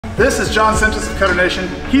This is John Sanchez of Cutternation.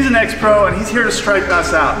 He's an ex-pro and he's here to strike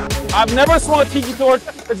us out. I've never swung a tiki torch.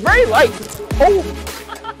 It's very light. Oh!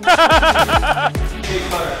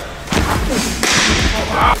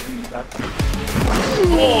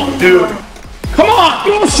 Oh, dude. Come on!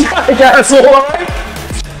 Go strike, asshole, alright?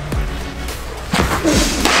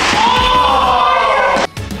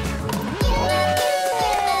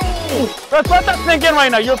 Let's let that sink in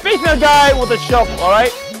right now. You're facing a guy with a shovel,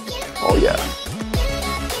 alright? Oh, yeah.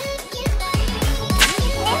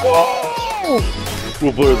 Whoa!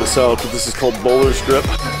 We'll blur this out, but this is called bowler's grip.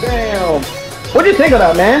 Damn. What do you think of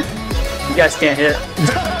that, man? You guys can't hit.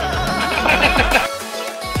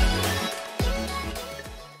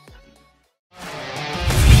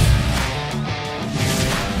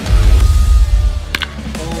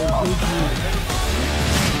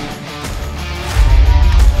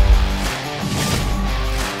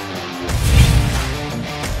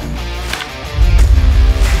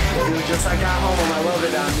 Just like at home, I love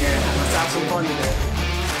it down here. Let's have some fun today.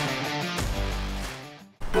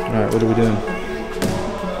 Alright, what are we doing?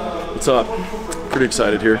 What's up? Pretty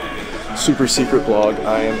excited here. Super secret vlog.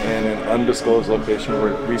 I am in an undisclosed location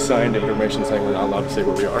where we signed information saying we're not allowed to say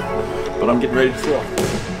where we are. But I'm getting ready to throw.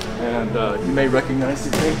 And you may recognize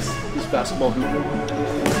these things. This basketball hoop. It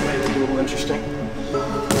may be a little interesting.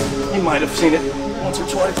 You might have seen it once or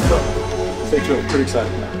twice, but stay tuned. Pretty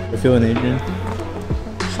excited. We're feeling Adrian.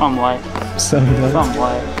 Some light. Some light. Some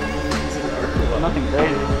light. Nothing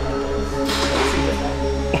crazy.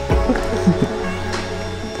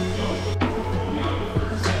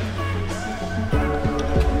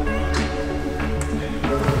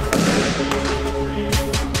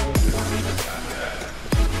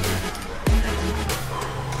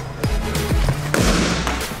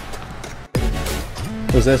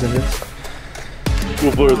 What's that sentence?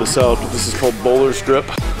 We'll blur this out, but this is called bowler's grip.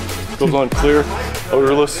 Goes on clear,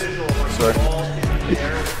 odorless. Sorry.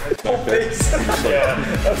 Yeah,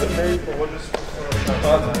 that's amazing. We'll just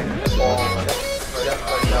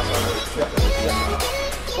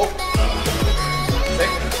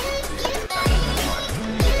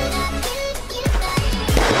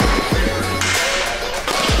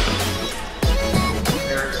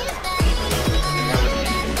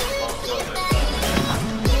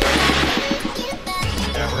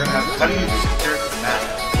how do you secure the mat?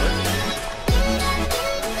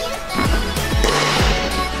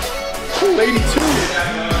 82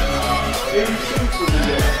 for the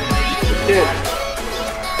kid.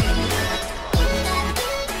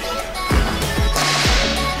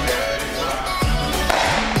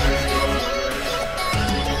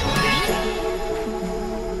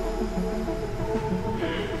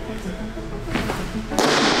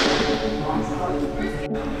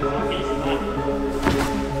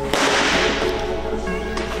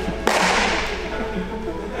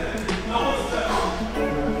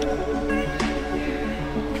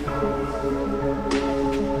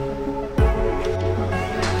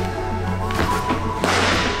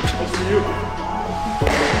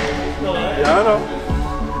 Yeah, I know.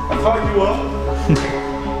 I taught you up.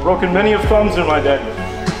 Broken many of thumbs in my day.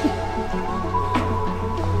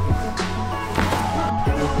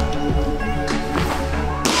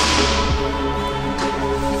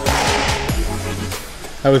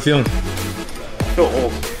 How we feeling? I feel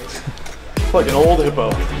old. Like an old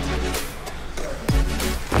hippo.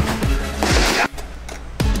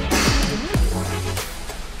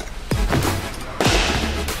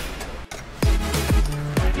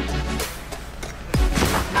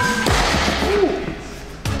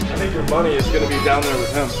 Your money is going to be down there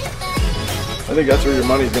with him. I think that's where your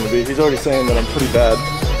money's going to be. He's already saying that I'm pretty bad.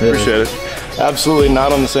 Really? Appreciate it. Absolutely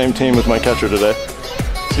not on the same team with my catcher today.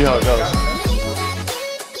 See how it goes.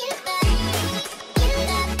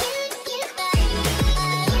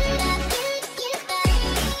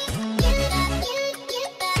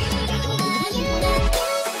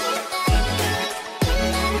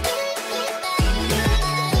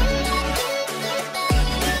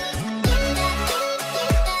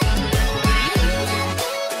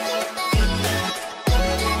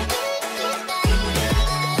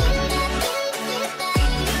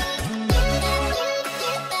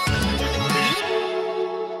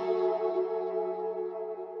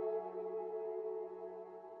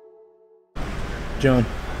 John,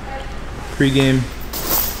 pre-game,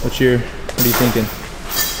 what are you thinking?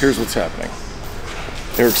 Here's what's happening.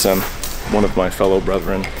 Erickson, one of my fellow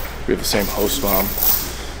brethren, we have the same host mom.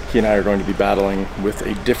 He and I are going to be battling with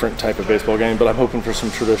a different type of baseball game, but I'm hoping for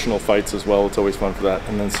some traditional fights as well. It's always fun for that.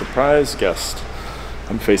 And then surprise guest,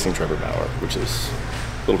 I'm facing Trevor Bauer, which is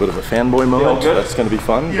a little bit of a fanboy moment. That's going to be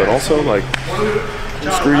fun, but also like,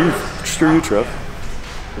 screw you, Trev.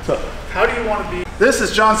 What's up? How do you want to be? This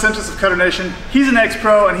is John Sanchez of Cutternation. He's an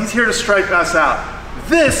ex-pro and he's here to strike us out.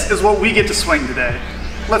 This is what we get to swing today.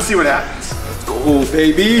 Let's see what happens. Let's go,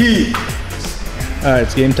 baby! All right,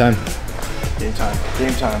 it's game time. Game time,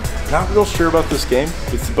 game time. Not real sure about this game,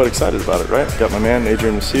 but excited about it, right? Got my man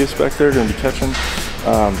Adrian Macias back there, gonna be catching.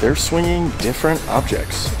 They're swinging different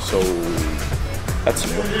objects, so that's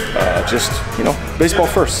new. Just, you know, baseball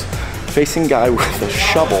first. Facing guy with a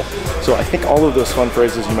shovel. So I think all of those fun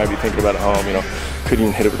phrases you might be thinking about at home, you know, couldn't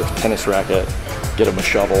even hit it with a tennis racket, get him a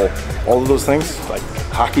shovel, all of those things, like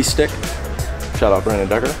hockey stick. Shout out Brandon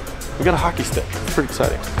Decker. We got a hockey stick, it's pretty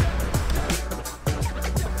exciting.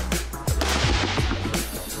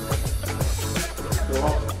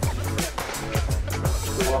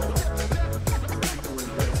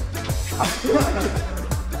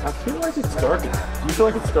 I feel like it's dark. Do you feel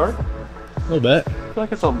like it's dark? A little bit. I feel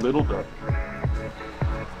like it's a little dark.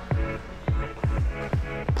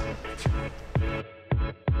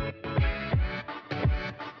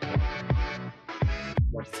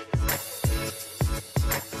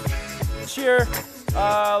 Cheer.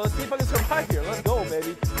 Let's see if I can survive here. Let's go,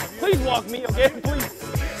 baby. Please walk me, okay? Please.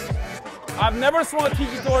 I've never swung a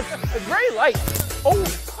tiki torch. It's very light. Oh.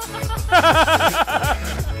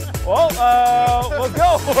 Well, let's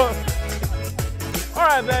go. All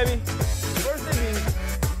right, baby. Where's the knee?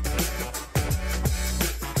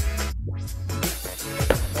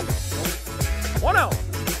 One out.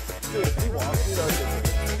 Dude, if he walks, he does it.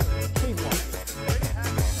 Please walk.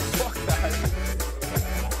 Fuck that.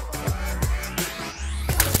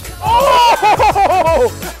 Oh!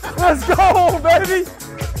 Let's go, baby.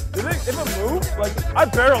 If it moved, like, I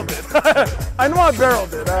barreled it. I know I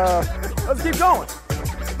barreled it. Let's keep going.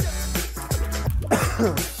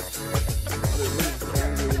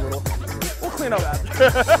 We'll clean up after.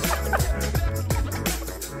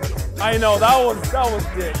 I know, that was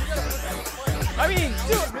dick. I mean,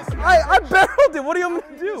 dude, I barreled it. What do you want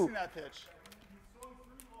me to do? That pitch.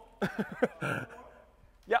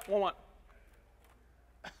 Yeah, 1-1.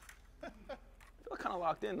 Feel kind of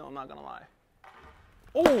locked in though, I'm not gonna lie.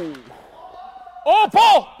 Oh! Oh,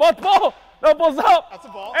 ball! Ball! That ball's up! That's a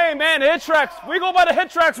ball. Hey man, hit tracks. We go by the hit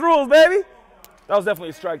tracks rules, baby. That was definitely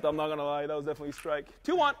a strike though, I'm not gonna lie. That was definitely a strike.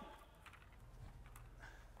 2-1.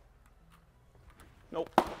 Nope.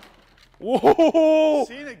 Whoa!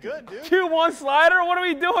 Seeing it good, dude. 2-1 slider? What are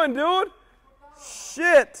we doing, dude?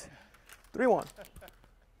 Shit. 3-1.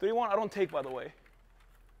 3-1, I don't take, by the way.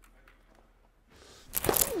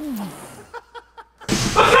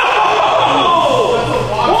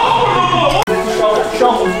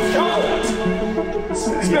 Shuffle.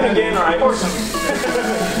 Spin again, all right.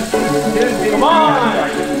 Come on.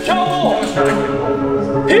 Shuffle.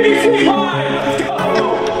 PBC 5. Let's go.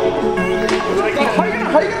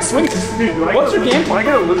 How you gonna swing this? What's your game plan? I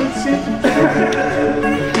gotta live in this game?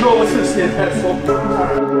 No, let's just stand pencil.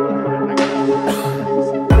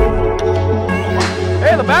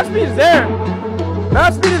 Hey, the bat speed is there.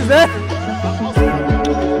 Bat speed is there.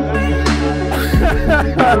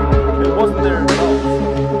 It wasn't there.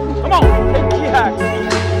 Come on, take G-hacks.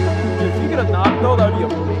 If you get a knock though, that would be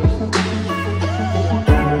amazing.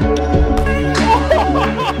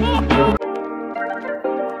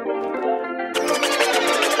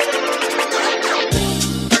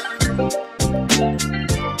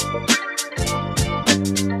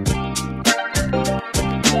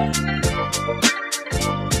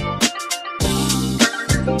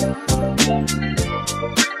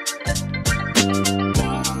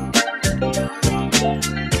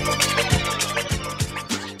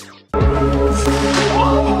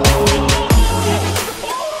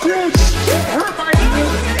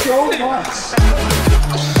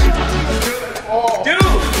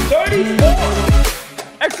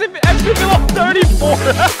 Extra below 34.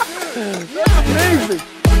 That's amazing.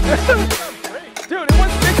 Dude, it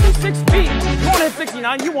went 66 feet. You won't hit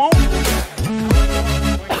 69. You won't.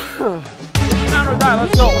 Down or die.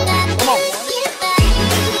 Let's go. Come on.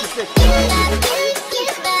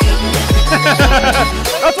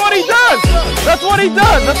 That's what he does. That's what he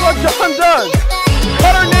does. That's what John does.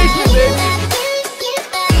 Cutternation, baby.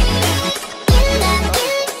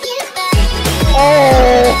 Oh.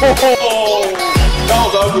 That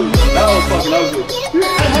was ugly. That was fucking ugly.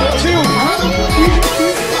 Two.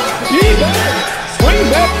 Be better. Swing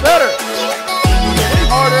back better. Swing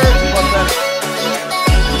harder, but better.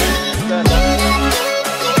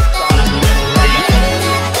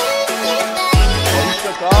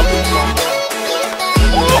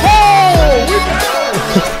 Oh, we back.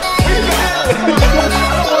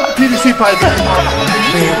 PVC pipe.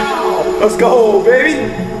 Let's go, baby.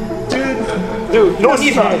 Dude, no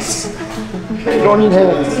defense. You don't need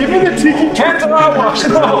hands. Give me the tiki. Hands are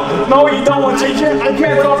out. No, you don't want tiki. I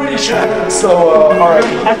can't already shot. So, alright.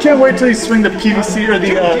 I can't wait till you swing the PVC or the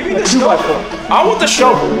 2x4. I want the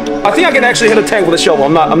shovel. I think I can actually hit a tank with a shovel.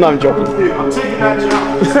 I'm not even joking. Dude, I'm taking that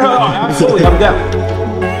job. Absolutely, I'm down.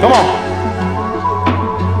 Come on.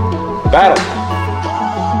 Battle.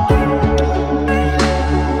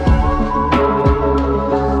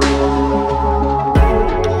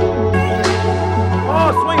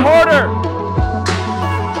 Oh, swing harder.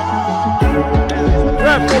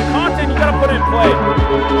 Trev, for content, you gotta put it in play.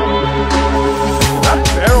 That's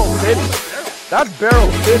barrel city. That's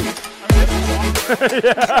barrel city.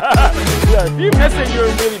 Yeah, if you miss it, you're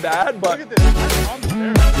really bad, but... Look at this. I'm on the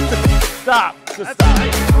barrel. Stop. Just stop.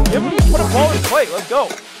 Give him, put a ball in play. Let's go.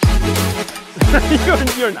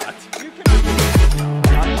 You're not. You can do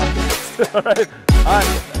it. All right. All right.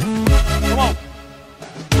 Come on.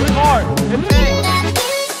 Swing hard. Hit tank.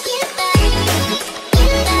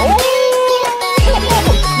 Oh!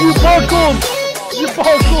 You buckled. You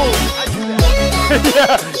buckled. I do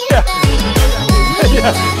that. Yeah.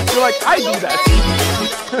 Yeah. You're like, I do that.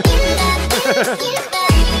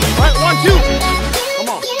 All right, 1, 2. Come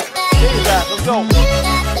on. Save that. Let's go.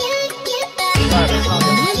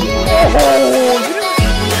 Oh,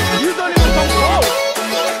 you don't even come close.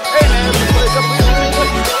 Hey, man.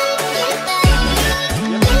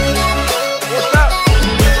 What's that?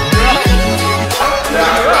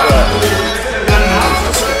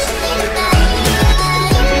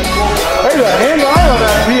 Hey, the hand eye on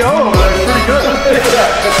that PO over there is pretty good.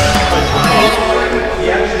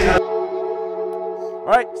 All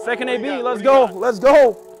right, second AB. Let's go. Let's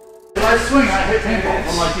go. When I swing, I hit paintballs.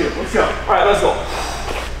 I'm like you. Let's go. All right, let's go.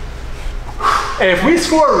 Hey, if we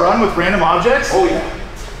score a run with random objects, Oh, yeah.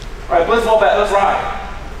 All right, let's ball back. Let's ride.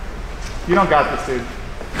 you don't got this, dude.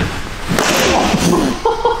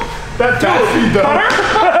 That bat speed, though.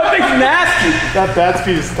 That thing's nasty. That bat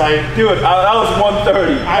speed is tight. Dude, that was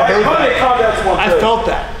 130. I heard that. That's 130. I felt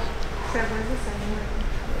that. Trevor, is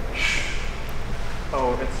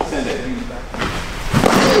Oh, it's send it.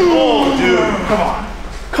 Oh, dude, come on.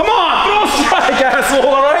 Come on, throw a strike, asshole,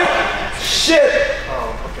 all right? Shit.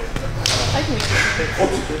 Oh, okay. I can make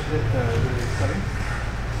it.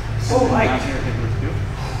 So light.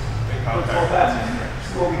 Let's go fast.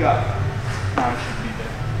 See what we got.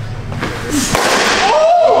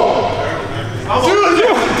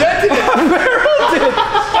 Dude, that did it. Barreled it.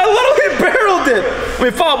 I literally barreled it. I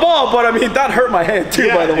mean, foul ball, but I mean, that hurt my hand too,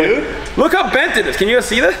 Yeah, by the way. dude. Look how bent it is. Can you guys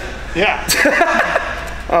see that? Yeah.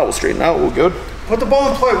 Oh, we'll straighten out. We're good. Put the ball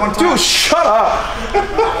in play one time. Dude, shut up.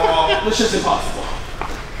 That's just impossible.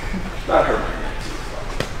 That hurt my hand.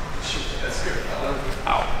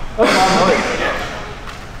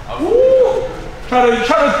 Woo! Try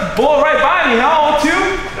to blow it right by me, huh? All two?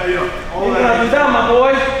 Yeah, you know, all You're that. gonna be down, my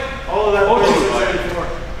boy. All of that. All two.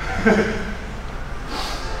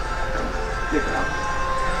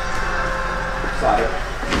 Side.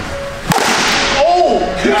 Oh!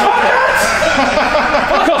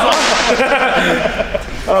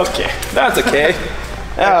 Okay, that's okay.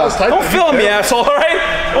 was tight. Don't film me, asshole, alright?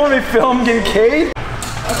 Don't let me film getting K'd.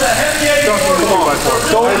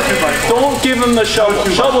 Don't give him the shovel.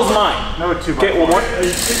 Shovel's mine. No 2x4. Okay, one more. No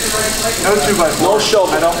 2x4. No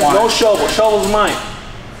shovel. I don't want No it. shovel. Shovel's mine.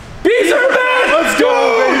 Bees are back! Let's go,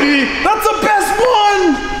 baby! That's the best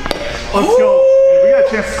one! Let's go. We got a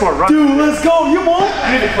chance to score. Run. Dude, let's go. You won't?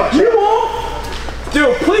 I need a clutch. You won't?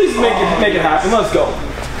 Dude, please make it happen. Let's go.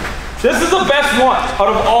 This is the best one out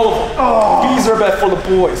of all of them. Oh. Bees are back for the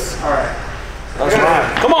boys. All right. That's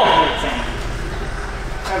right. Come on.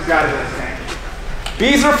 I've got it this tank.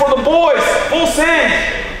 Bees are for the boys. Full send.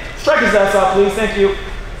 Strike his ass out, please. Thank you.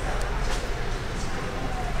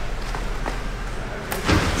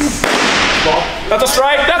 That's a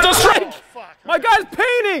strike. That's a strike. Oh, fuck. My guy's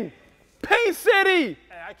painting. Paint City.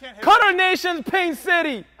 Hey, I can't hit Cutternation Paint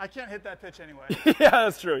City. I can't hit that pitch anyway. Yeah,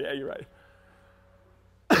 that's true. Yeah, you're right.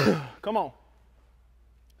 Come on.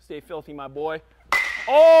 Stay filthy, my boy.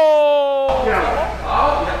 Oh!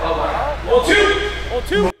 Oh, two! Oh,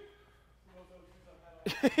 two!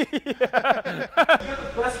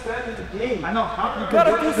 Best bet in the game. I know. How You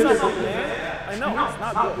gotta do something, man. I know, it's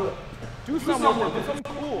not good. Do something with it. Do something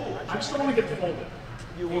cool. I just don't want to get folded.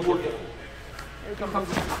 You will get it. Here comes.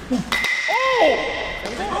 Oh!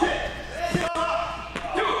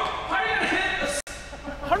 Dude, how are you gonna hit this?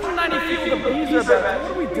 190 feet with the bees are back.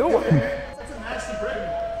 What are we doing? That's a nasty breaking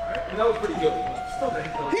ball. That was pretty good.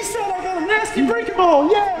 He said I got a nasty breaking ball.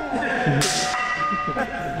 Yeah.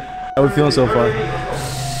 How are we feeling so far?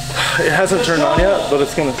 It hasn't turned on yet, but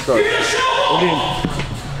it's gonna start.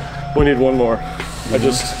 We need one more. I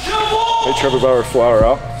just made Trevor Bauer flower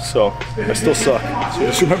out, so I still suck. So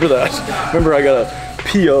just remember that. Remember, I got a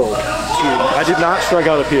PO. I did not strike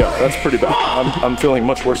out a PO. That's pretty bad. I'm feeling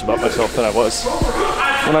much worse about myself than I was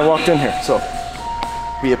when I walked in here. So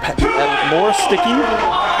we add more sticky.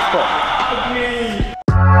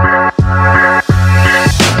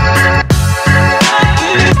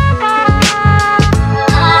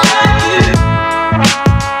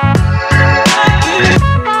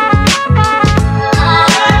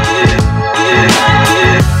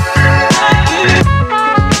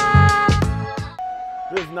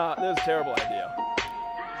 This is a terrible idea.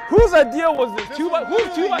 Whose idea was this?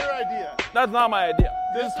 Whose your idea? That's not my idea.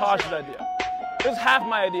 This is Tosh's idea. This is half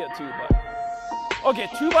my idea too, but. Okay,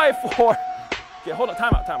 2x4. Okay, hold on,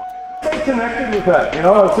 time out. Stay connected with that, you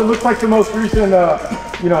know? It looks like the most recent,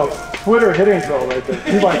 you know, Twitter hitting drill right there.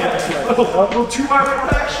 2x4. Little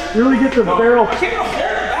 2x4 action. Really get the barrel. I can't even hold it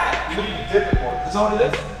back. You need to dip it more. Is that what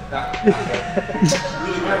it is? Yeah.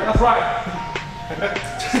 That's right.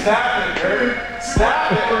 Snap it, Barry.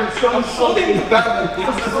 Snap it.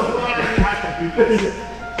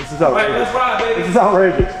 This is outrageous. That's right, baby. This is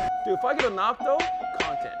outrageous. Dude, if I get a knock though,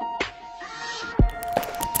 content.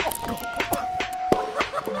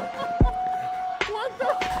 What the?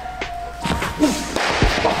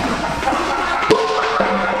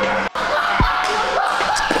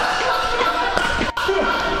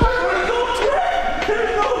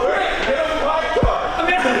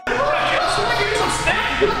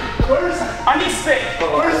 I need steak.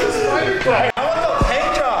 Where's the spider flag? I want the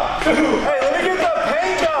paint job. Hey, let me get the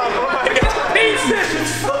paint job. Paint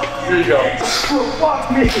sessions. Here you go. Fuck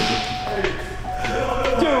me.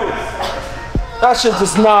 Dude. That shit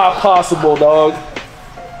is not possible, dog.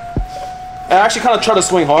 I actually kind of try to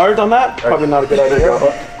swing hard on that. Probably not a good idea,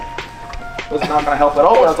 but it's not gonna help at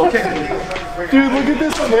all. That's okay. Dude, look at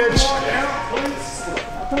this pitch.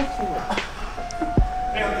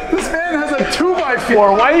 This man has a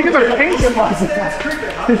 2x4. Why do you get the paint in my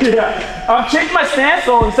Yeah. I'm changing my stance,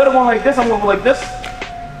 so instead of going like this, I'm going like this.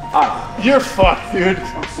 You're fucked, dude.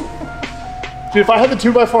 Dude, if I had the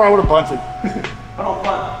 2x4, I would have bunted. I don't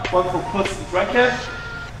want one for pussies, right, Kev?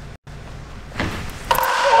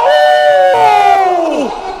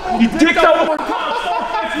 Oh! You dicked out one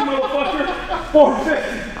time, 450, motherfucker.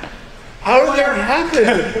 450. How did that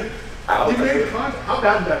happen? You made contact. How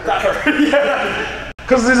bad did that hurt? Yeah.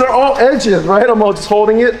 Because these are all edges, right? I'm all just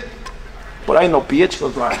holding it. But I ain't no bitch.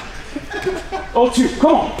 Goes right. Oh, two.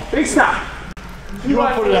 Come on. Big snap. You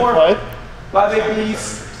want to put it in play? 5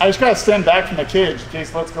 APs. I just gotta stand back from the cage in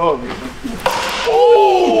case let's go.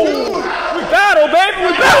 Oh! We battle, baby!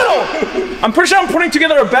 We battle! I'm pretty sure I'm putting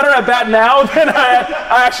together a better at bat now than I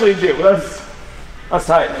actually do. That's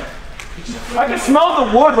tight. I can smell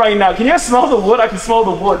the wood right now. Can you guys smell the wood? I can smell the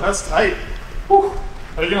wood. That's tight. Whew.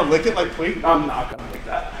 Are you gonna lick it like Tweet? I'm not gonna lick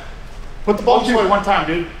that. Put the ball to it one time,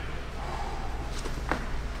 dude.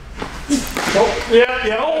 Oh,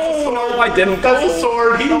 yeah. Oh, no, I didn't. That's a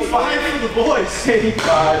sword. 85 for the boys.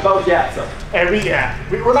 85. Oh, yeah. So.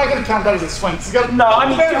 We're not gonna count that as a swing. No, I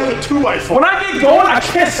mean, man has a 2x4. When I get going, I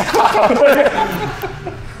can't stop.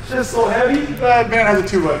 Just so heavy. That man has a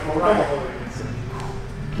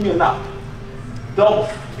 2x4. Give me a knock. Double.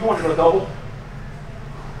 You want to go double?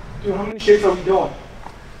 Dude, how many shapes are we doing?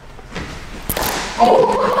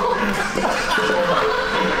 Oh!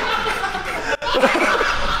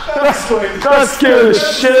 That scared the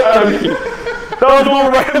shit out of me. That was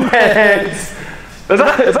going right in my hands. Is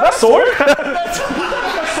that a sword?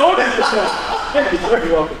 Sword?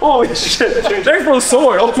 Holy shit. Thanks for the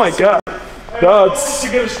sword. Oh my god. That's.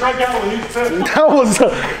 You get a strikeout when you said That was.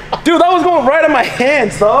 Dude, that was going right in my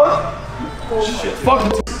hands, dog. Shit.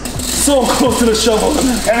 Fucking. So close to the shovel.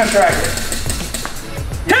 tennis racket.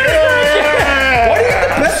 Why do you get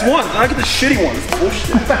the best ones? I get the shitty ones.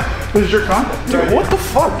 Bullshit. This is your content. Dude, what the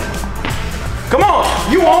fuck? Come on!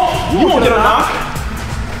 You won't get a knock!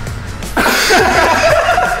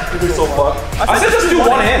 You'll be so fucked. I said just do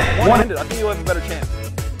one hand. One-handed. I think you'll have a better chance.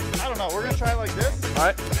 I don't know. We're gonna try it like this.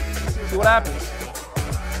 Alright. See what happens.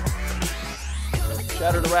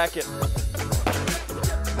 Shatter the racket.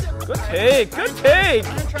 Good take. Good take.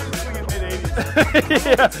 I'm trying to swing in mid-80s.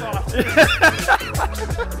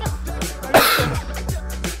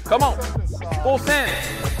 Come on. Full send.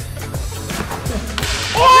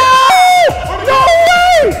 Oh! No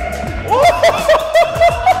way! Oh!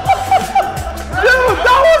 Dude,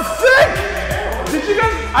 that was sick! Did you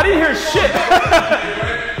guys? I didn't hear shit.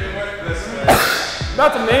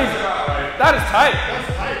 That's amazing. That is tight.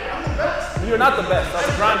 You're not the best. That's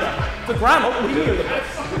a grinder. It's a grind. What do you mean you're the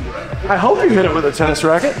best? I hope you hit it with a tennis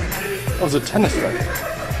racket. That was a tennis racket.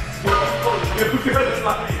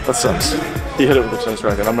 That sucks. He hit it with a tennis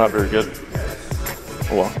racket. I'm not very good.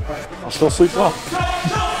 Oh well. I'll still sleep well.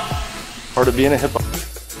 Hard to be in a hip hop.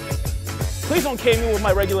 Please don't K me with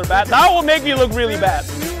my regular bat. That will make me look really bad.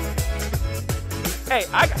 Hey,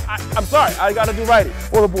 I'm sorry. I gotta do righty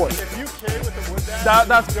for the boys. If you K with the wood bat,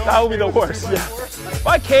 that will be the worst. Yeah. If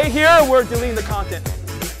I K here, we're deleting the content.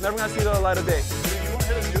 Never gonna see the light of day. you want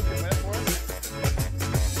to hit a nuke and win it for us?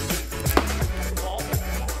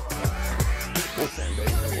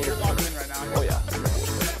 You're locked in right now. Oh yeah.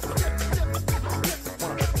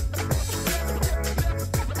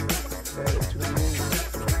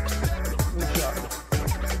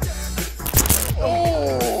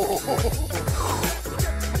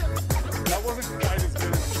 That wasn't quite as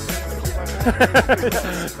good as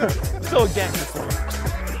Still a gang.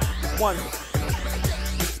 One.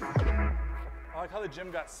 I like how the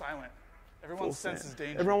gym got silent. Everyone senses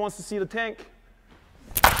danger. Everyone wants to see the tank.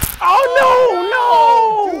 Oh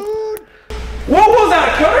no! Dude! What was that,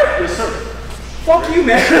 a cutter? Yes, sir. Fuck you,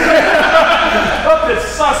 man. Up this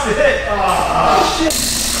sucks to hit. Shit.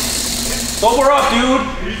 Sober up, dude.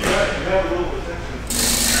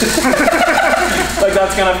 Like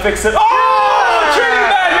that's gonna fix it. Oh! Training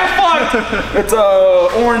bag, you're fucked. It's a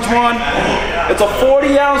orange one. It's a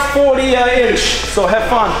 40 ounce, 40 inch. So have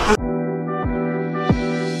fun.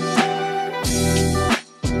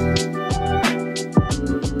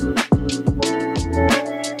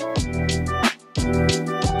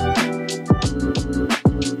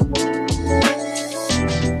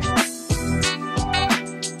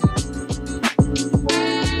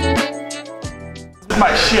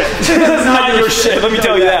 My shit. This is not your shit, let me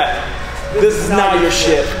tell you that. This is not your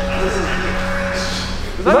shit. Is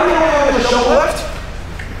that the show left?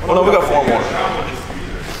 Oh no, we got 4 more.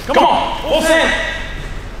 Come on, full send.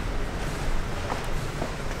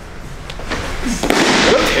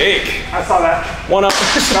 Good take. I saw that. One up.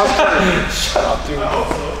 Shut up, dude.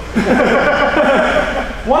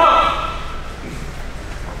 One up.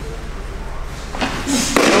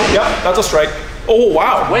 Yep, that's a strike. Oh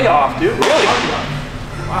wow. Way off, dude. Really?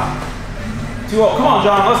 Wow. 2-0. Come on,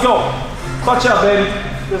 John. Let's go. Clutch out, baby.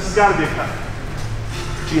 This has got to be a cut.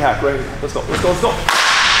 G-hack, ready? Let's go. Let's go. Let's go.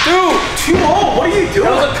 Dude, 2-0. What are you doing?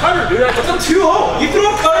 That was a cutter, dude. That's a 2-0. You threw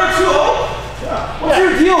a cutter 2-0? Yeah. What's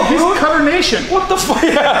your deal, dude? He's Cutternation. What the fuck?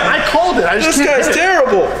 Yeah. I called it. I just This guy's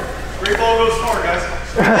terrible. Free ball goes smart, guys.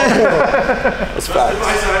 That's facts.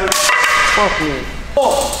 Fuck me.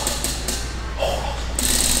 Oh.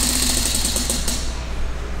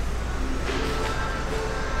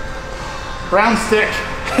 Brown stick.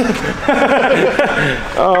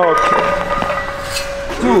 Okay.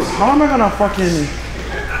 Dude, how am I gonna fucking...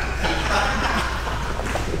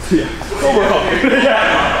 Yeah.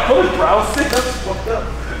 What is brown stick? That's fucked up.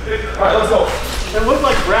 Alright, let's go. It looked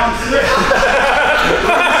like brown stick.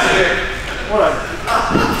 Whatever.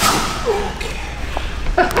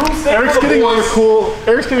 Eric's getting all the cool.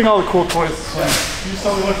 Eric's getting all the cool toys. You just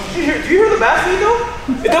tell me what. Do you hear the bass beat though?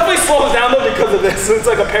 It definitely slows down though because of this. It's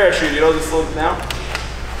like a parachute, you know, it slows it down.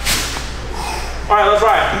 Alright, let's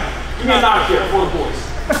ride. Give me a knock here for the boys.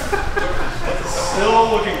 Still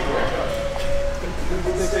looking for it.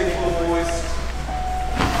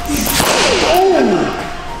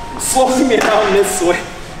 Oh! Slowing me down this way.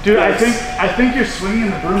 Dude, yes. I think you're swinging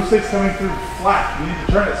and the broomstick's coming through flat. You need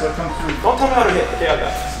to turn it so it comes through. Don't tell me how to hit. Okay, I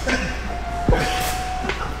got this.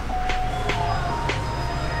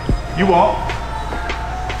 You won't.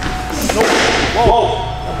 Nope. Whoa.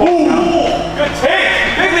 Ooh. Good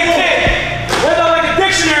take. Big league take. Read that like a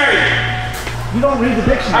dictionary. You don't read the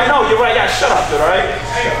dictionary. I know, you're right. Yeah, shut up, dude, alright?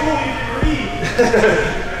 Hey, cool, you can read.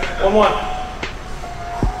 1-1.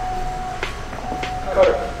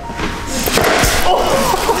 Cutter. Oh.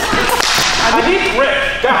 I need grip.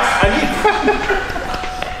 Guys, I need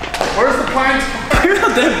Where's the pint? Here's the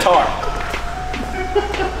damn tar.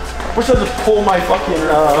 Wish I just pull my fucking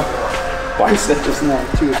bicep just now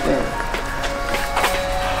to a thing.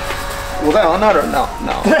 Was that on that or no?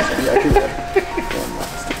 No.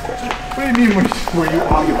 What do you mean were you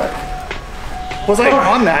on that? Was I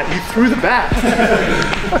on that? You threw the bat.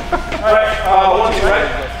 Alright, 1-2, right?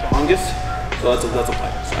 Longest. So that's a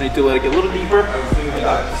plan. So I need to let it get a little deeper.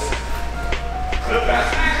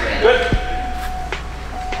 Good.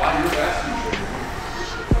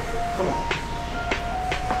 Come on.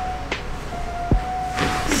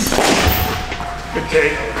 Good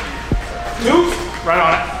take. 2. Right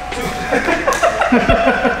on it.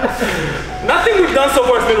 Nothing we've done so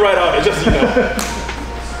far has been right on it, just you know.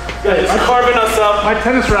 Guys, it's carving us up. My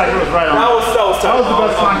tennis racket was right on. That was tough. That was the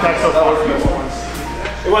best contact so far.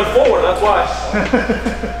 It went forward, that's why.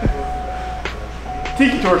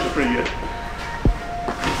 Tiki torch is pretty good.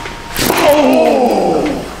 Oh!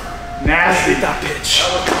 Nasty. That pitch.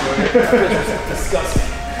 Disgusting.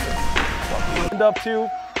 End up 2.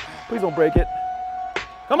 Please don't break it.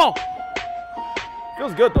 Come on.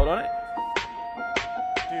 Feels good though, don't it?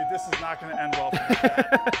 Dude, this is not going to end well for me.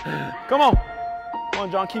 Come on. Come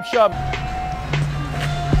on, John. Keep shoving.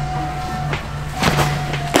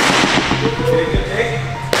 Okay, good take.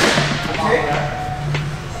 Okay.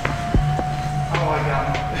 Oh, I got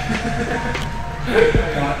it.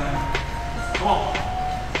 Come on.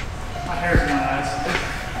 My hair's in my eyes.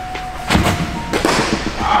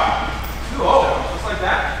 Wow. 2-0. Just like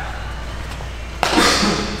that.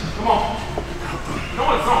 Come on. You know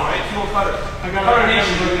what it's on, right? 2-0 cutter. I got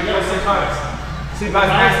Cutternation. You got to say cutters. See, if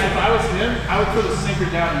I was him, I would put a sinker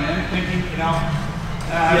down in, thinking, you know,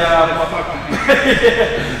 fuck my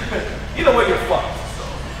hand. Either way, you're fucked. So,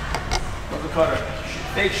 what's the cutter?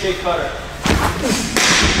 Fake shake cutter.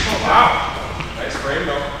 Oh, wow. Nice frame,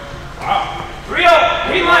 though. Wow.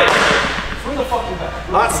 3-0. Green light. Swing the fucking back.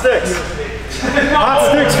 Hot sticks.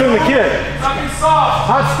 Hot sticks from the kid. Fucking soft.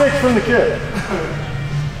 Hot sticks from the kid.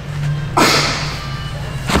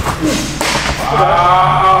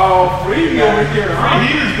 Wow. Freebie over here, huh? Free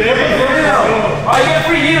heaters, baby. I get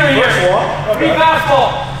free heater here. Free fastball.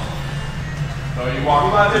 Oh, you walk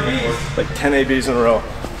by the bees. like 10 ABs in a row.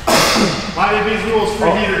 My AB's rules,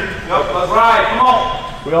 free heater. Yep, that's right. Come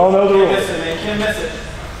on. We all know the Can't rules. miss it, man. Can't miss it.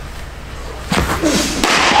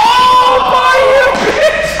 Oh, by you,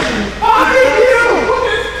 bitch! By you! Look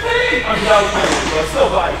at his thing! I'm done with it, but still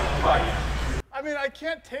by you. By you. I mean, I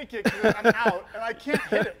can't take it because I'm out, and I can't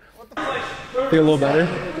hit it. What the fuck? Feel a little better?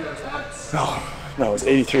 No, it's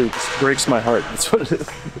 83. It just breaks my heart. That's what it is.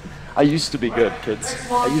 I used to be good, kids.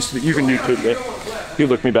 I used to be, even you too, Dave. You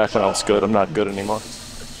looked me back when I was good. I'm not good anymore.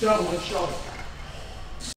 Let's go,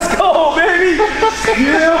 baby!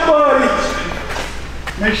 Yeah, buddy!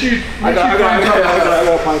 Make sure you. I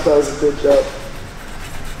got my thousand pitch up.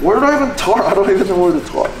 Where did I even talk? I don't even know where to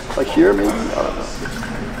talk. Like here, maybe? I don't know.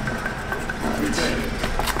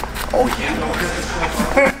 Oh, yeah.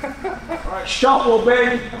 Alright, shuffle,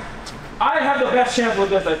 baby. I have the best chance with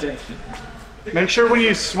this, I think. Make sure when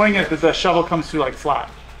you swing it that the shovel comes through like flat.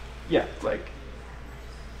 Yeah, like.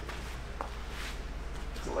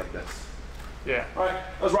 Like this. Yeah. Alright,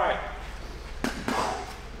 that's right.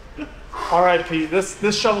 R.I.P. This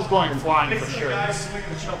shovel's going flying for sure. Let's let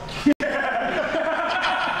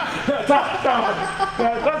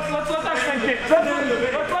that sink in. Let's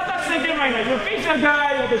let that sink in right now. You're facing a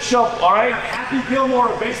guy with a shovel, alright? Happy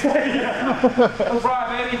Gilmore of baseball. That's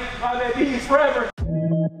right, baby. Right, baby. He's forever.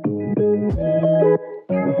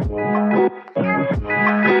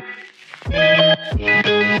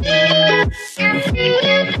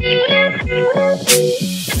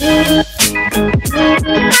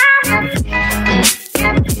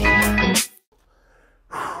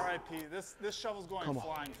 R.I.P. This shovel's going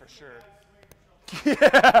flying for sure.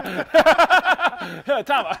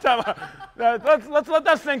 Time out. Let's let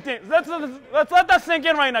that sink in. Let's let that sink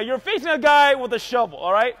in right now. You're facing a guy with a shovel,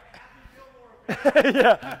 all right?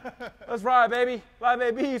 Yeah. That's right, baby. Right,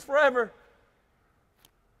 baby. He's forever.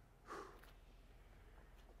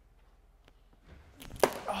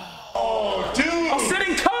 Oh, dude! I'm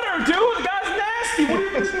sitting cutter, dude. The guy's nasty. What are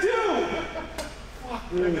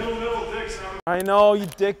you gonna do? Middle dicks. I know you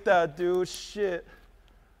dick that, dude. Shit.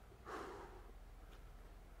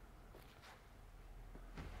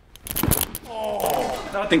 Oh.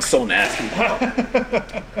 That thing's so nasty.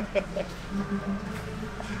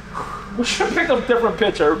 We should have picked a different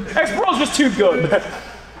pitcher. X-Pro's just too good.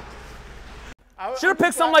 Should have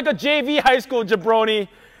picked something like a JV high school jabroni.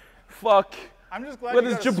 Fuck. I'm just glad With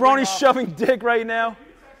you his got a jabroni swing off. shoving dick right now.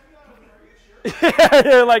 Yeah,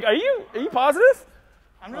 you're like, are you positive?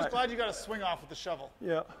 I'm just glad you got a swing off with the shovel.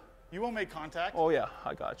 Yeah. You won't make contact. Oh yeah,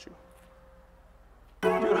 I got you.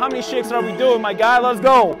 Dude, how many shakes are we doing, my guy? Let's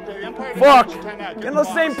go. Okay, the umpire didn't Fuck. give you timeout. Give Get on him the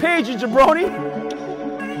pause. same page, you jabroni.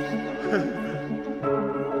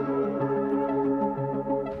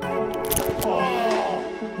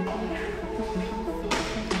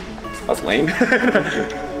 That's lame.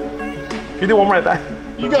 You do one right back.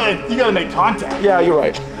 You gotta make contact. Yeah, you're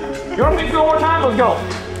right. You want me to do it one more time? Let's go.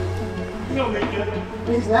 You don't make it.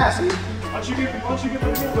 He's nasty. Why don't you get the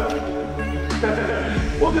rule back?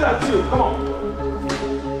 We'll do that too. Come on.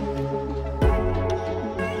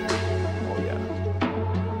 Oh yeah.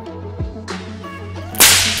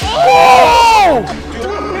 Oh!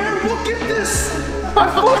 Dude, man, look at this. I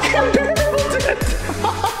fucking barreled it.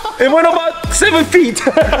 It went about 7 feet.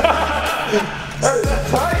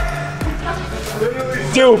 Literally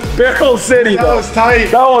Dude, Barrel City. That was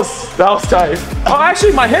tight. That was tight. Oh,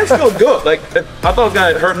 actually, my hands feel good. Like I thought it was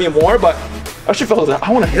gonna hurt me more, but I actually felt like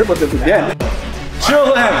I want to headbutt this again.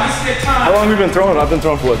 Chill in. How long have we been throwing? I've been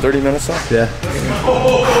throwing for what, 30 minutes now? Yeah.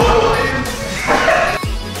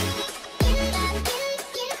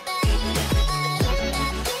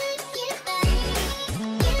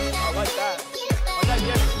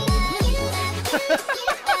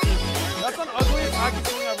 That's an ugliest hockey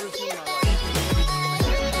swing I've ever seen in my life.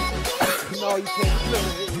 No, you can't do it.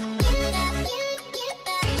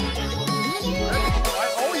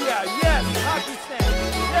 Oh yeah, yes, hockey stand,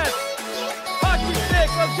 yes, hockey stick,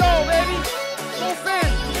 let's go, baby. Full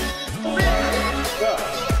fan.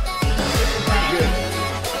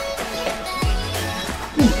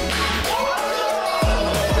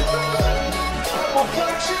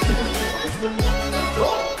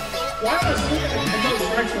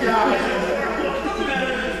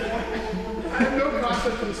 I have no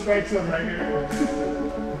concept for the strike zone right here.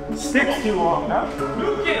 Stick's too long, huh?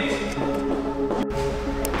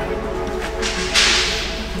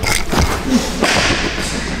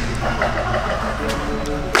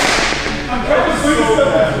 I'm trying to swing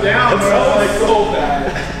stuff down. That was so bad.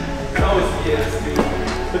 That was yes, dude.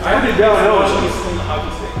 I had it down. No, it's just swing the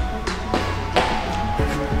hockey stick.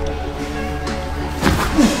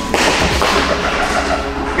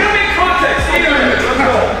 Gonna make contact. Stay there. Let's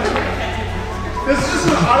go. This is just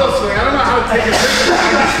an auto swing. I don't know how to take a picture.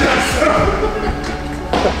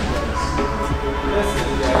 Listen,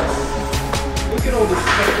 guys. Look at all this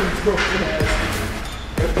fucking broken ass.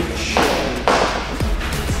 Everything showing.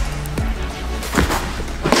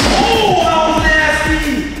 Oh, that was nasty!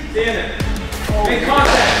 Damn it. Make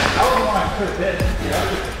contact. That was the one I could have hit.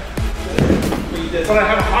 But you did. But I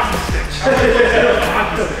have a hockey stick.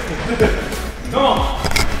 Come on.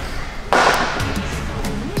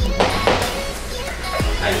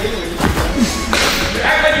 I hate when you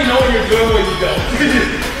act like you know what you're doing when you don't.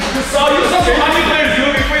 You saw some hockey players do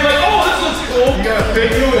it before you're like, oh, this looks cool. You gotta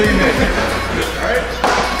fake it with you. Alright?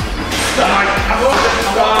 Stop. I love it.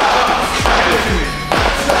 Stop.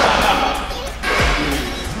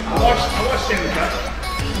 I watched Shannon cut.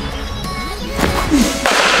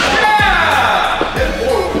 Yeah! Get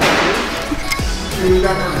forward. Dude,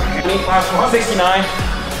 that hurt. 169.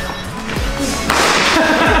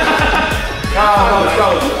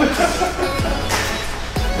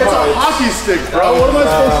 It's a hockey stick, bro. What am I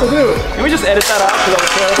supposed to do? Can we just edit that out? Because I'm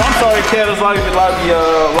terrible. I'm sorry, kid. There's a lot of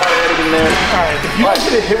editing there. Alright, if you don't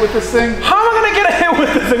get a hit with this thing. How am I going to get a hit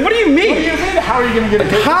with this thing? What do you mean? What do you mean? How are you gonna get a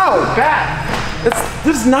hit? How? Bat.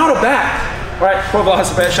 This is not a bat. All right, Pro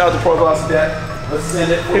Velocity Bat. Shout out to Pro Velocity Bat. Let's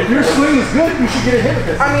send it. If your swing is good, you should get a hit with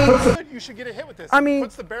this. I mean, you should get a hit with this. I mean,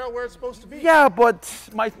 puts the barrel where it's supposed to be. Yeah, but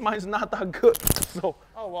mine's not that good. So.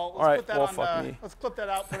 Oh well. All right. Put that Well, on, fuck me. Let's clip that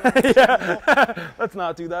out. Yeah. Let's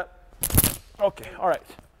not do that. Okay. All right.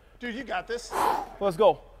 Dude, you got this. Let's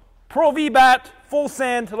go. Pro V Bat, full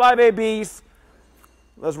send, live ABs.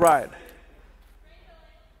 Let's ride.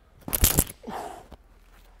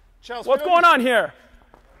 Charles, What's going on here?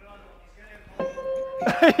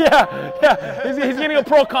 yeah. He's getting a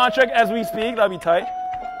pro contract as we speak. That'd be tight.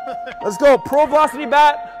 Let's go. Pro Velocity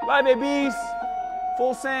Bat, live ABs,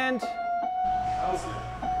 full sand.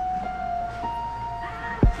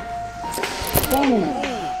 Ooh.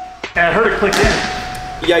 Yeah, I heard it click in.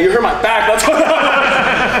 Yeah, you heard my back. That's what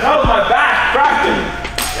that was my back cracking.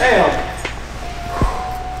 Damn.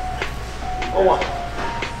 Oh, what?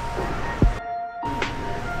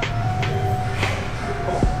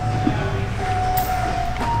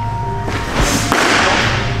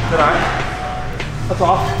 That's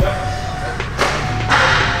off. Yep.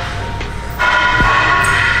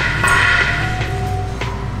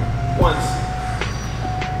 Once.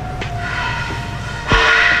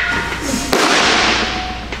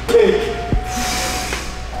 Big.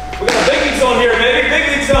 We got a big league zone here, baby. Big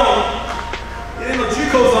league zone. Get in the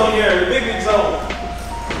Juco zone here. The big league zone.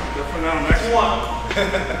 Go for now, next one.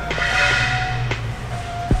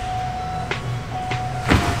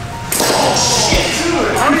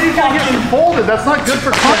 How are you gonna get folded? That's not good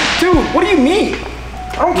for content. Dude, what do you mean?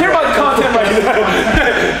 I don't care about the content right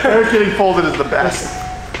now. Eric getting folded is the best.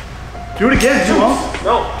 Do it again, you won't.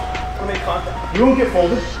 No. I make content. You won't get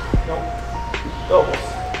folded. No. Doubles.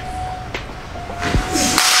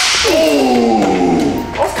 Ooh!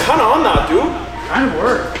 I was kind of on that, dude. Kind of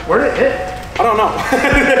worked. Where'd it hit? I don't know.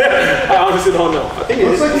 I honestly don't know. I think it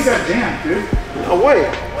looks like you got jammed, dude. No way.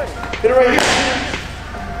 Hit it right here.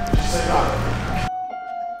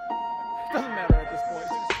 Doesn't matter at this point.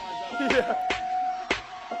 Yeah.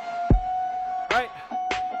 All right.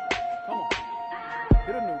 Come on.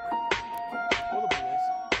 Hit a nuke. For the boys.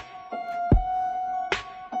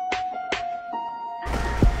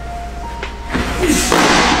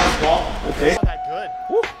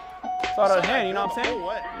 It's out of hand, you know what I'm saying?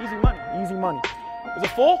 Easy money, easy money. Is it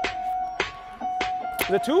full? Is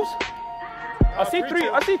it twos? I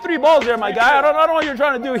see three balls there, my guy. I don't know what you're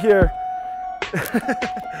trying to do here.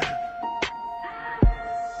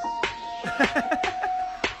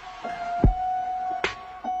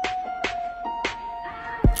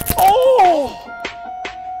 Oh!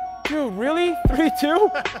 Dude, really? 3-2?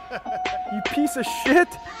 You piece of shit.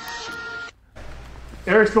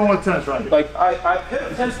 Eric's going with tennis racket. Like, I hit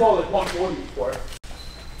a tennis ball at 140 before.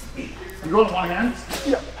 You going with one hand?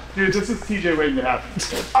 Yeah. Dude, this is TJ waiting to happen.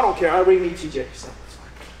 I don't care. I really need TJ. So it's fine.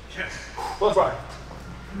 Yes. Let's ride.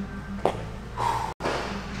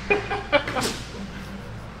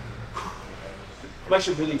 I'm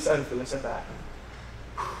actually really excited for this at bat.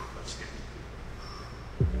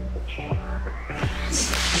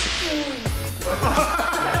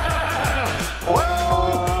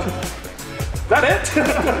 Is that it?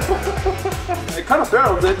 I kind of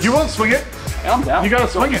barreled it. You won't swing it. Yeah, I'm down. You gotta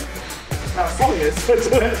swing it. Swing it.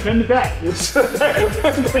 Bend the bat.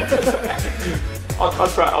 I'll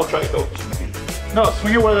try it though. No,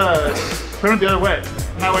 swing it with put it the other way.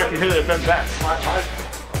 And that way if you hit it, it bends back. I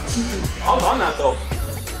was on that though.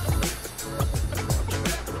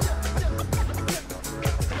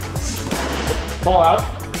 Ball out.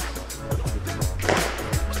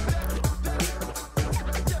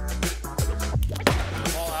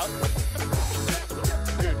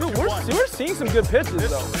 Dude, we're seeing some good pitches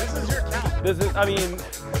though. This is your count. This is, I mean,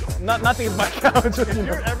 nothing is my count. Just, If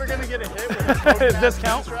you're ever gonna get a hit with a Is this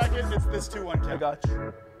count? racket, it's this 2-1 count. I got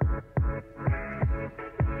you.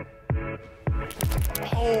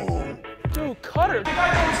 Oh. Dude, Cutter. You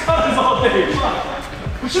guys always cutters all day.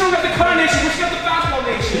 We should have got the Cutter Nation. We should have the Fastball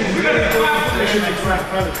Nation. We got the Fastball Nation.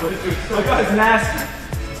 My guy's nasty.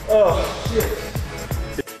 Oh, shit.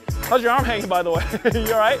 How's your arm hanging, by the way?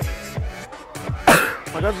 You alright?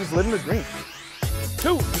 My guy's just living the dream.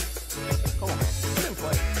 2. Come on. Put in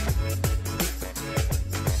play.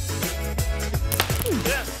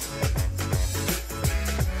 Yes.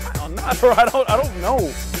 I'm not, bro. I don't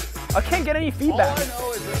know. I can't get any feedback. All I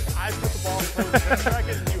know is that I put the ball in front of the tennis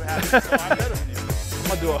racket and you had it, so I'm better than you. I'm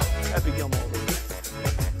gonna do a Epic Gilmore over here.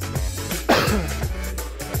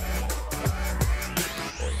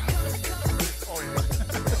 Oh, yeah.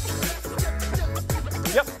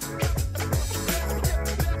 Yep.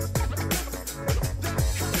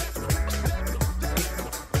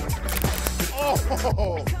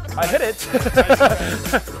 Oh. I hit it.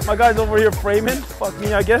 My guy's over here framing. Fuck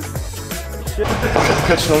me, I guess. Shit.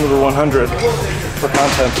 Pitch number 100 for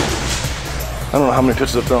content. I don't know how many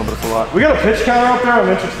pitches I've done, but it's a lot. We got a pitch counter out there. I'm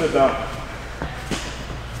interested now.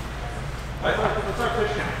 What's our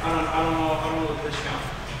pitch count? I don't know the pitch count.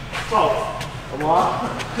 12. A lot?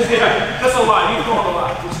 Yeah, that's a lot. You're going a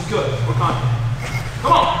lot, which is good. We're confident.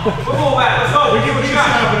 Come on, we'll go back. Let's go. We can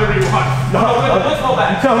stop whatever you want. Let's go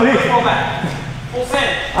back. Tell me. Let's go back. Full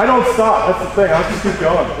send. I don't stop. That's the thing. I'll just keep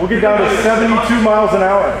going. We'll get down to 72 miles an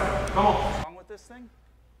hour. Come on. Wrong with this thing?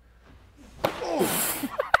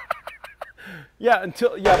 Yeah, but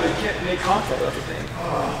you can't make contact. That's the thing.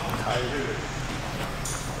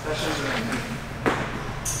 That shit's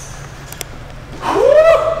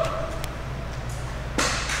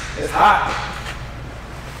It's hot.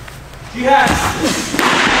 Yes.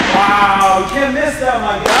 Wow, you can't miss that,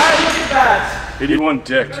 my guy. Look at that. 81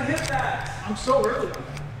 dick. You gotta hit that. I'm so early.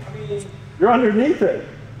 I mean, You're underneath it.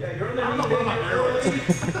 yeah, you're underneath it.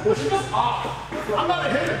 It's just off. I'm not a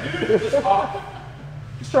hitter, dude. Just off.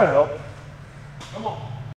 Just trying to help. Come on.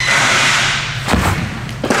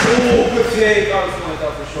 Oh, good take. I was going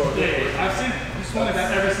that for sure. Yeah, I've seen you swing at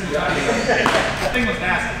that every single time. That thing was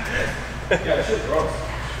nasty. Yeah, that shit's gross.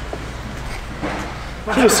 If I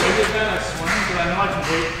have to get that, I swing, but I know I can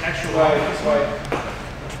wait extra long. Right, that's right.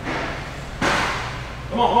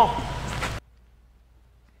 Come on, come on.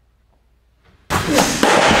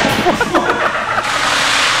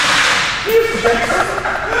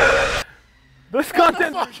 This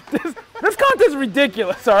content's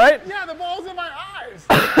ridiculous, all right? Yeah, the ball's in my eyes.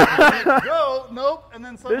 Go, nope, and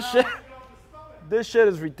then somehow. This shit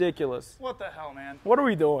is ridiculous. What the hell, man? What are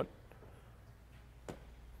we doing?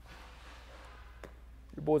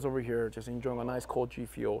 Your boys over here just enjoying a nice cold G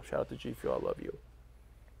Fuel. Shout out to G Fuel, I love you.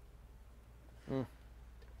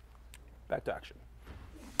 Back to action.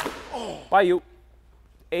 Bayou.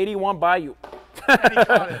 81 Bayou. And he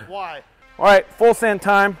caught it. Why? All right, full send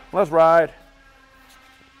time. Let's ride.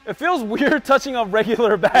 It feels weird touching a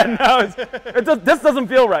regular bat now. This doesn't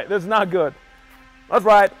feel right. This is not good. Let's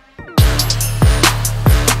ride.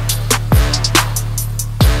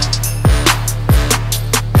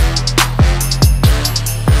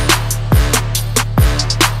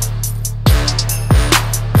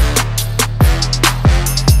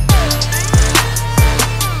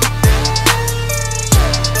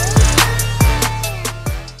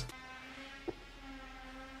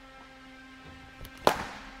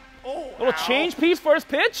 Little change piece first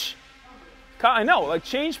pitch? I know, like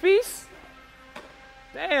change piece?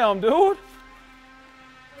 Damn, dude.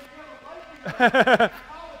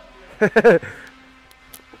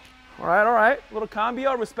 All right. Little combi,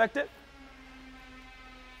 I'll respect it.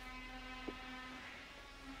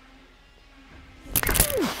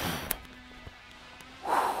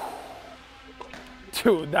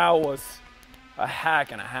 Dude, that was a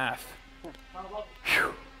hack and a half.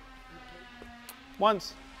 Whew.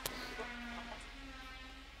 Once.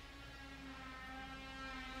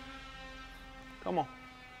 Come on.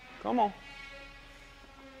 Come on.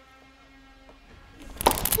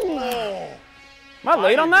 Oh. Am I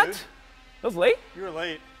late on that? Dude. That was late? You were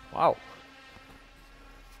late. Wow.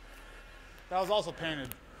 That was also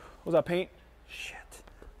painted. Was that paint? Shit.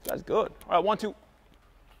 That's good. All right, 1, 2.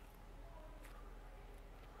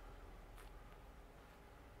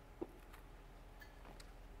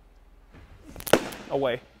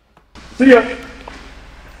 Away. See ya.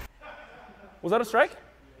 Was that a strike?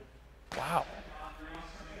 Wow.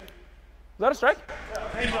 Was that a strike?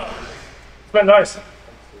 It's been nice.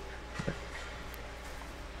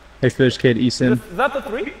 Next pitch, kid, Easton. Is that the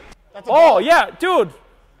 3? Oh, yeah, dude.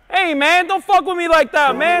 Hey, man, don't fuck with me like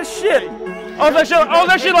that, man. Shit. I was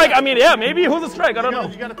actually like, I mean, yeah, maybe it was a strike. I don't know.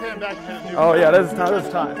 You gotta pay him back and hit it. Oh, yeah, this is time. This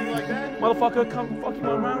is time. Like that? Motherfucker, come fucking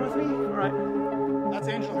around with me? All right. That's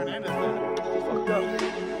Angel Hernandez, man. Fucked up.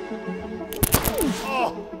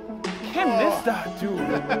 Oh. Can't miss that, dude.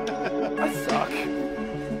 I suck.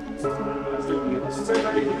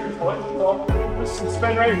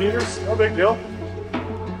 Spin rate meters, no big deal.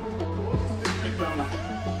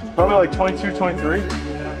 Probably like 22, 23.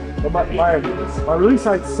 But my release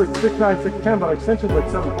height's like 6'9", 6'10", but my extension's like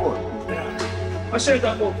 7'4". I should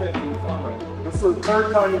have done 450. This is the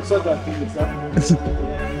third time you've said that to me, son.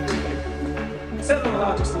 Said it a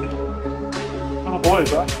lot, just like. Oh boy,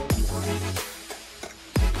 bro.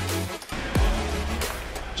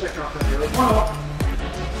 Check out that here.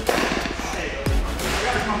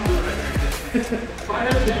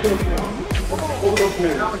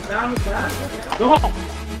 No!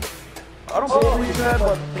 I don't believe that,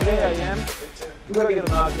 but today I am. We gotta get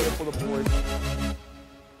a nod there for the boys.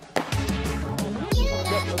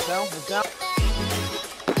 Yep, look down, look down.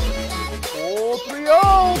 Oh,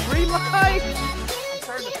 3-0, green light! I'm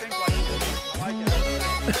starting to think like this. I like it.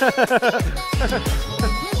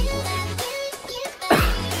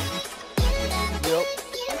 Yep.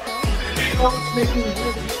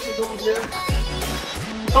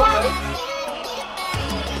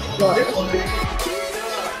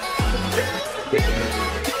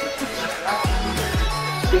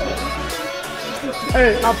 Hey,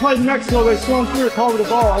 I played in Mexico, they swung through to cover the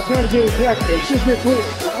ball. I was trying to get it back, but it should get clear.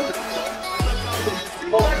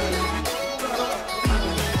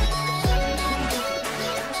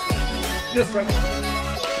 Yes, right.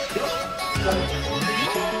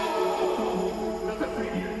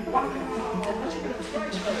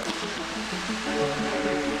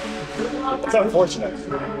 It's unfortunate.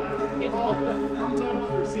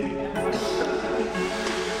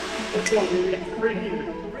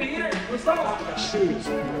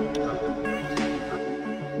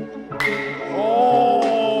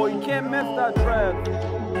 Oh, you can't miss that, Trev.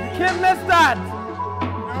 You can't miss that.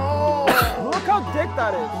 No. Look how dick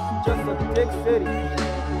that is. Just a dick city.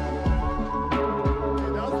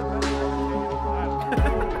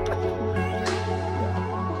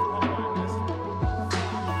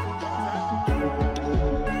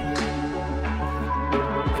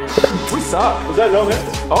 We suck. Was that no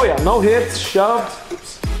hits? Oh yeah, no hits, shoved.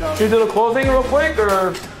 Should we do the closing real quick,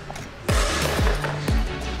 or?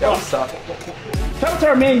 Yeah, we suck. Shout out to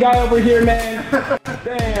our main guy over here, man.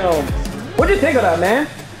 Damn. What'd you think of that, man?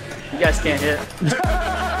 You guys can't hit.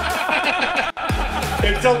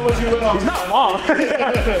 He's not wrong.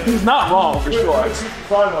 He's not wrong, for sure.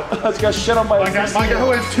 Let's get shit on by My guy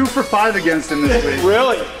went 2 for 5 against him this week.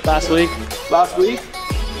 Really? Last week, Last week?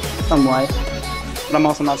 I'm white, but I'm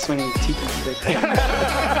also not swinging tiki stick. Shout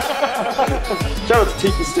out to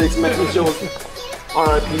Tiki Sticks, man. RIP.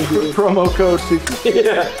 Promo code Tiki.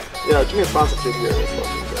 Yeah. Yeah, give me a sponsorship here.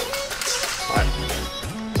 Alright.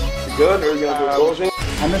 You good? Or are you gonna do a closing?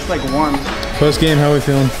 I missed like 1. Post game, how are we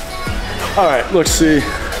feeling? Alright, let's see.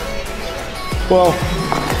 Well,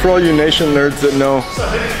 for all you nation nerds that know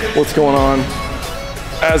what's going on,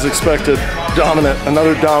 as expected,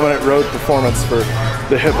 another dominant road performance for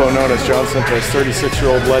the hippo known as John Sintos,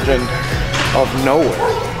 36-year-old legend of nowhere.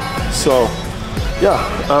 So, yeah,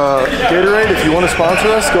 Gatorade, if you want to sponsor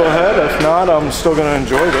us, go ahead. If not, I'm still going to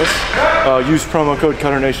enjoy this. Use promo code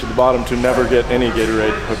Cutternation at the bottom to never get any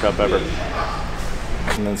Gatorade hookup ever.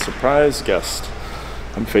 And then surprise guest.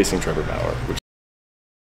 I'm facing Trevor Bauer, which